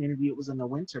second interview, it was in the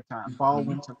winter time, fall, Mhm.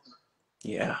 winter.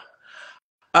 Yeah.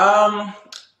 Um,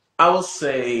 I will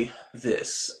say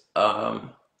this.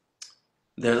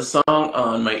 There's a song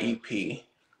on my EP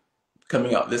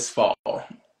coming out this fall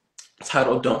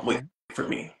titled Don't Wait Okay. for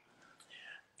Me.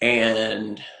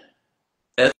 And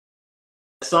that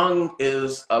song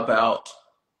is about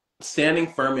standing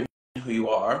firm in who you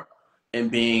are and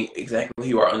being exactly who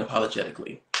you are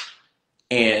unapologetically.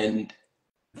 And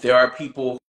there are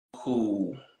people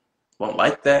who won't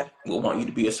like that, will want you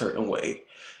to be a certain way.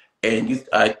 And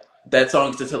that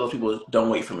song is to tell those people, don't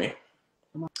wait for me.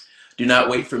 Do not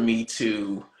wait for me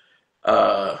to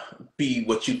uh, be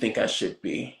what you think I should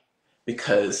be,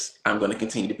 because I'm going to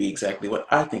continue to be exactly what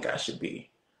I think I should be.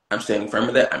 I'm standing firm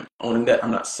in that. I'm owning that.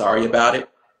 I'm not sorry about it.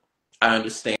 I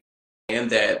understand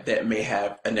that that may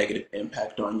have a negative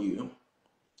impact on you,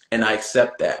 and I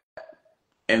accept that.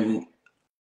 And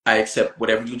I accept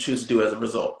whatever you choose to do as a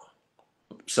result.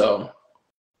 So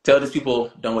tell these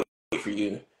people, don't wait for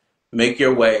you. Make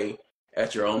your way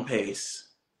at your own pace.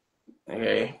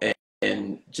 Okay.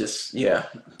 And just, yeah,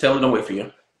 tell them don't wait for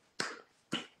you.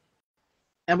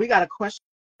 And we got a question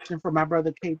from my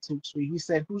brother K Tree. He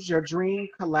said, "Who's your dream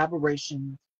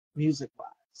collaboration music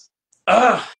wise?"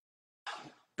 Ah,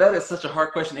 that is such a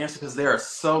hard question to answer because there are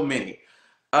so many.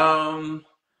 Um,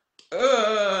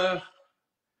 uh,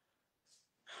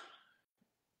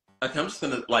 okay, I'm just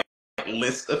gonna like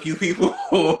list a few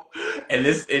people, and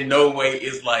this in no way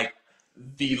is like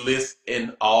the list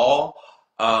in all.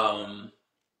 Um,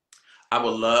 I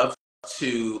would love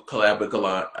to collab with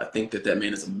Galant. I think that that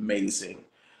man is amazing.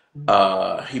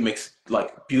 He makes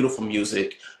like beautiful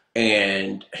music,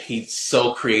 and he's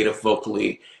so creative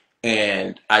vocally,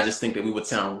 and I just think that we would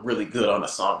sound really good on a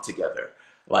song together,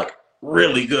 like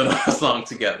really good on a song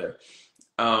together.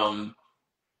 Um,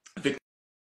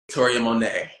 Victoria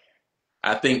Monet,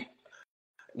 I think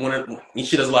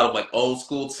she does a lot of like old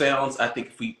school sounds. I think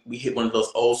if we hit one of those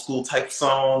old school type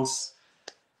songs,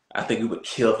 I think we would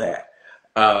kill that.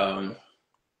 Um,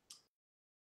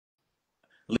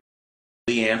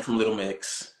 Leanne from Little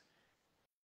Mix,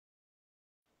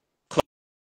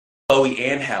 Chloe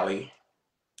and Hallie,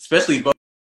 especially both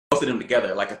of them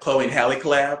together, like a Chloe and Halle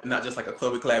collab, not just like a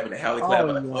Chloe collab and a Halle collab, Oh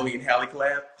but a yeah. Chloe and Halle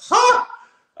collab. Ha!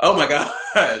 Oh my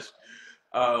gosh.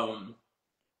 Um,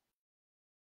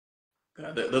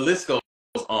 The list goes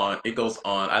on. It goes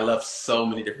on. I love so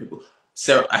many different people.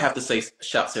 Sarah, I have to say,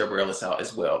 shout Sarah Bareilles out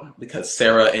as well, because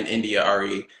Sarah and India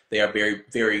Ari, they are very,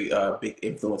 very big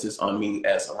influences on me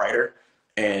as a writer.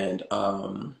 And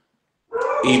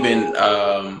even,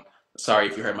 sorry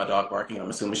if you heard my dog barking, I'm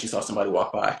assuming she saw somebody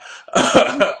walk by.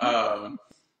 um,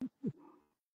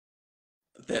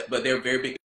 but they're very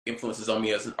big influences on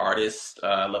me as an artist.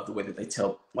 I love the way that they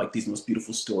tell like these most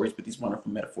beautiful stories with these wonderful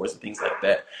metaphors and things like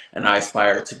that. And I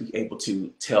aspire to be able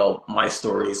to tell my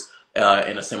stories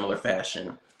in a similar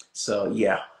fashion. So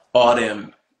yeah, all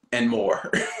them and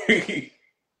more.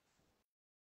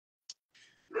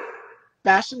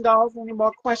 Fashion Dolls, any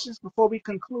more questions before we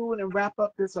conclude and wrap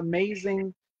up this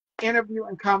amazing interview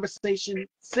and conversation?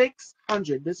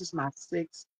 600. This is my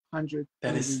 600th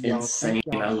That interview, is y'all. Thank insane.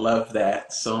 I y'all love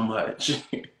that so much.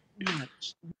 so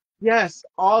much. Yes,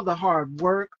 all the hard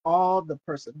work, all the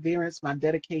perseverance, my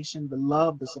dedication, the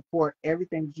love, the support,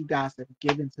 everything that you guys have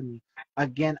given to me.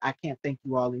 Again, I can't thank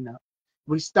you all enough.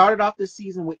 We started off this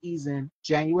season with Eason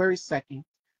January 2nd,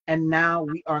 and now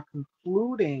we are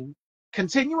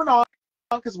continuing on,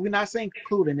 because we're not saying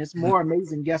concluding. It's more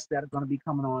amazing guests that are going to be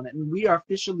coming on, and we are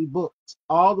officially booked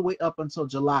all the way up until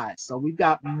July. So we've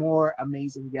got more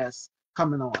amazing guests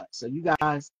coming on. So you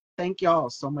guys, thank y'all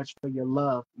so much for your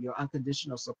love, your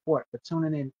unconditional support, for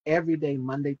tuning in every day,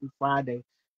 Monday through Friday,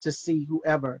 to see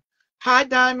whoever. Hi,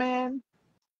 Diamond.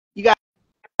 You got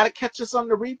to catch us on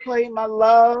the replay, my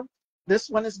love. This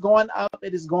one is going up.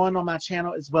 It is going on my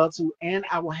channel as well, too, and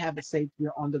I will have it saved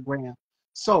here on the gram.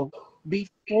 So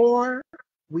before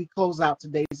we close out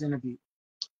today's interview,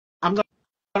 I'm going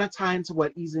to tie into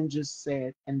what Eason just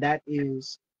said, and that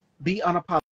is be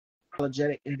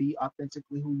unapologetic and be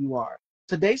authentically who you are.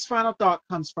 Today's final thought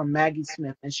comes from Maggie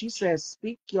Smith, and she says,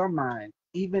 speak your mind,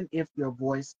 even if your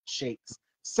voice shakes.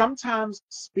 Sometimes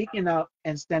speaking up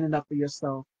and standing up for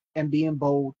yourself and being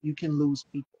bold, you can lose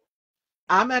people.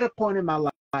 I'm at a point in my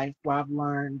life where I've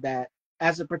learned that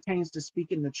as it pertains to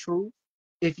speaking the truth,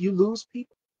 if you lose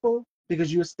people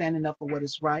because you're standing up for what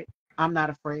is right, I'm not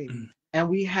afraid. And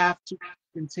we have to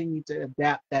continue to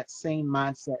adapt that same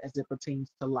mindset as it pertains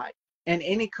to life and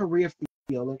any career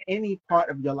field in any part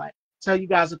of your life. Tell you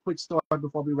guys a quick story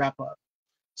before we wrap up.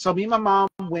 So me and my mom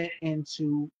went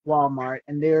into Walmart,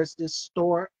 and there's this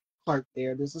store clerk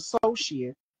there, this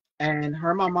associate, and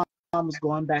her and my mom was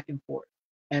going back and forth.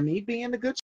 And me being the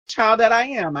good child that I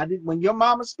am, I did, when your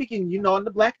mama's speaking, you know, in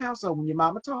the black household, when your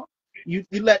mama talk, you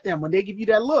let them, when they give you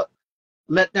that look,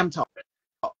 let them talk.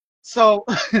 So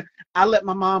I let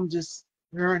my mom just,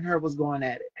 her and her was going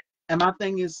at it. And my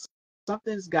thing is,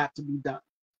 something's got to be done.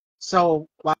 So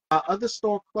while other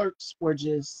store clerks were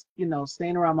just, you know,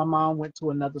 staying around, my mom went to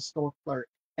another store clerk,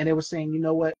 and they were saying, you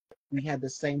know what, we had the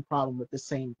same problem with the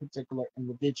same particular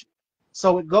individual.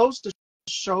 So it goes to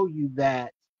show you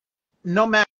that no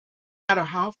matter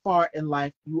how far in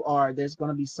life you are, there's going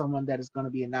to be someone that is going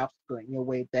to be an obstacle in your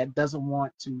way that doesn't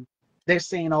want to. They're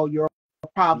saying, oh, you're a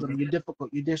problem, you're difficult,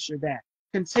 you're this, you're that.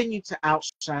 Continue to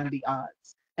outshine the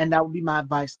odds. And that would be my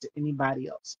advice to anybody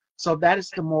else. So that is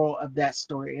the moral of that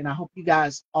story. And I hope you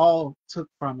guys all took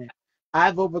from it.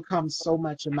 I've overcome so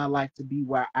much in my life to be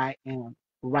where I am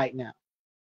right now.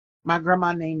 My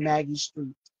grandma named Maggie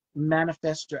Street.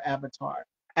 Manifest your avatar.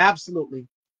 Absolutely.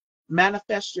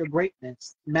 Manifest your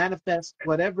greatness. Manifest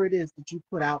whatever it is that you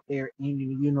put out there in the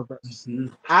universe.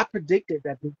 I predicted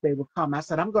that this day would come. I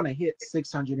said, I'm going to hit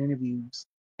 600 interviews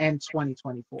in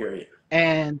 2024. Great.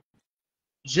 And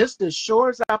just as sure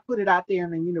as I put it out there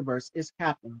in the universe, it's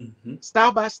happening.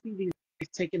 Style by Stevie is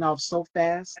taking off so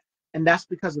fast, and that's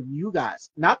because of you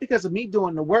guys. Not because of me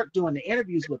doing the work, doing the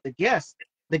interviews with the guests,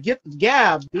 the gift of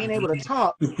gab, being able to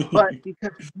talk, but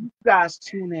because you guys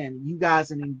tune in, you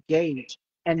guys engage,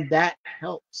 and that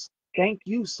helps. Thank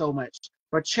you so much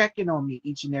for checking on me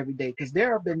each and every day, because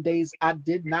there have been days I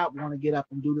did not want to get up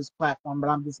and do this platform, but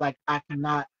I'm just like, I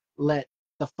cannot let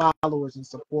the followers and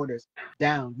supporters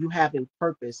down. You have a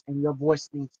purpose, and your voice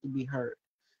needs to be heard.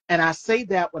 And I say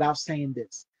that without saying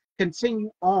this.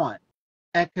 Continue on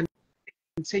and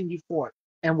continue forth.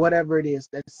 And whatever it is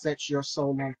that sets your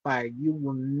soul on fire, you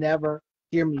will never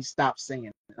hear me stop saying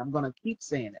it. I'm going to keep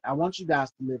saying it. I want you guys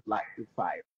to live life through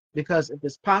fire. Because if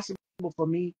it's possible for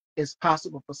me, it's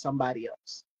possible for somebody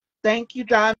else. Thank you,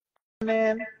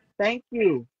 Diamond. Thank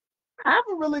you. I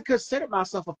haven't really considered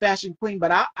myself a fashion queen,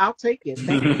 but I'll take it.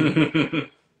 Thank you.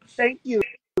 Thank you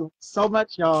so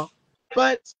much, y'all.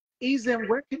 But Eason,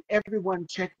 where can everyone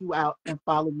check you out and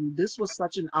follow you? This was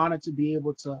such an honor to be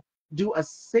able to do a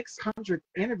 600th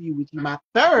interview with you. My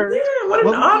third. Yeah, what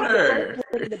an honor.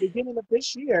 In the beginning of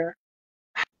this year.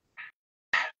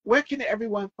 Where can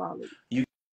everyone follow you?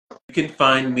 You can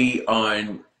find me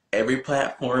on every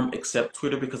platform except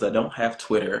Twitter because I don't have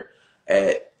Twitter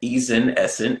at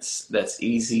Ezessence. That's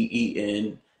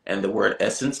EZEN and the word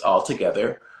essence all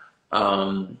together.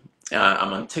 Um,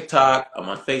 I'm on TikTok. I'm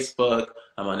on Facebook.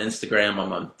 I'm on Instagram.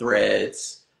 I'm on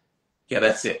Threads. Yeah,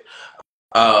 that's it.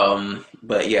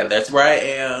 But yeah, that's where I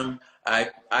am. I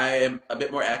am a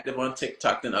bit more active on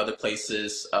TikTok than other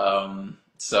places.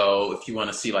 So if you want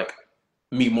to see like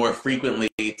me more frequently,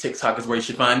 TikTok is where you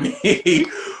should find me.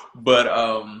 But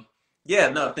yeah,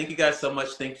 no, thank you guys so much.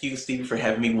 Thank you, Stevie, for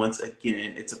having me once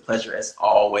again. It's a pleasure as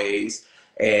always,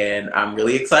 and I'm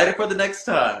really excited for the next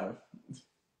time.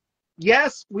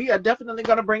 Yes, we are definitely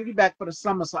going to bring you back for the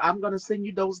summer. So I'm going to send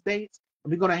you those dates.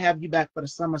 And we're going to have you back for the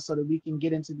summer so that we can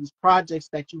get into these projects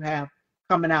that you have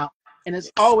coming out. And it's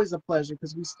Yes. always a pleasure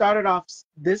because we started off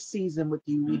this season with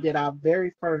you. We did our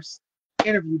very first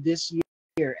interview this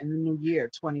year in the new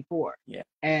year, 24. Yeah.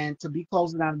 And to be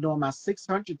closing out and doing my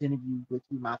 600th interview with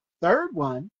you, my third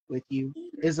one with you,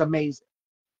 is amazing.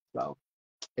 So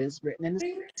it's written in the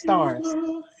Thank stars.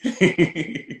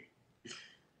 you.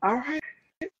 All right.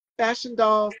 Fashion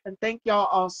Dolls, and thank y'all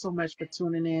all so much for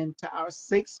tuning in to our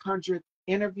 600th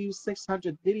interview,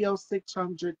 600 videos,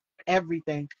 600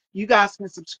 everything. You guys can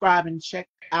subscribe and check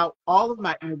out all of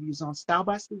my interviews on Style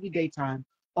by Stevie Daytime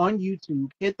on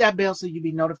YouTube. Hit that bell so you'll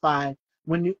be notified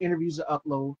when new interviews are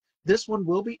uploaded. This one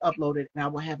will be uploaded, and I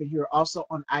will have it here also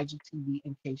on IGTV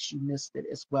in case you missed it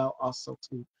as well, also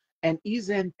too. And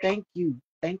Ezen, thank you.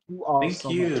 Thank you all Thank so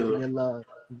much for you. your love.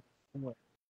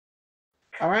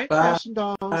 All right, Bye. Fashion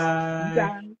Dolls. You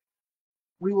guys.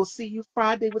 We will see you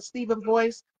Friday with Stephen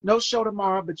Voice. No show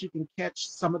tomorrow, but you can catch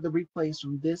some of the replays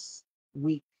from this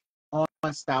week on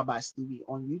Style by Stevie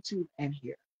on YouTube and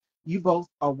here. You both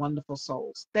are wonderful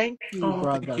souls. Thank you, Oh,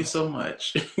 thank you brother. so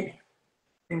much.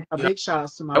 Thank A you. big shout out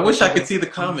to my I wish I brother could that's see the on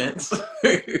the comments.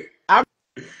 I'm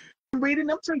reading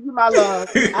them to you, my love.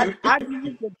 I knew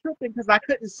you were tripping because I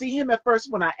couldn't see him at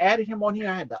first when I added him on here.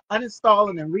 I had to uninstall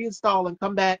and then reinstall and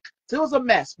come back. So it was a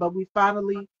mess, but we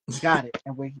finally got it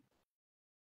and we're here.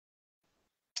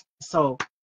 So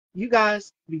you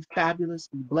guys be fabulous,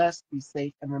 be blessed, be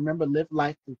safe, and remember, live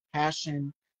life with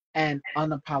passion and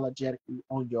unapologetically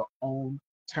on your own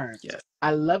terms. Yes.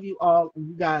 I love you all, and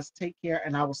you guys take care.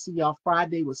 And I will see y'all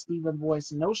Friday with Stephen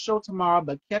Voice. No show tomorrow,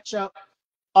 but catch up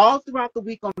all throughout the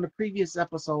week on the previous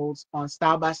episodes on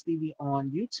Style by Stevie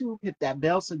on YouTube. Hit that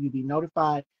bell so you'll be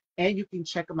notified, and you can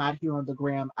check them out here on the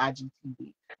Gram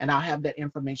IGTV. And I'll have that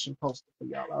information posted for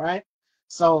y'all. All right.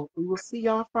 So we will see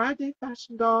y'all Friday,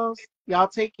 Fashion Dolls. Y'all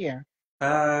take care.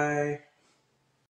 Bye.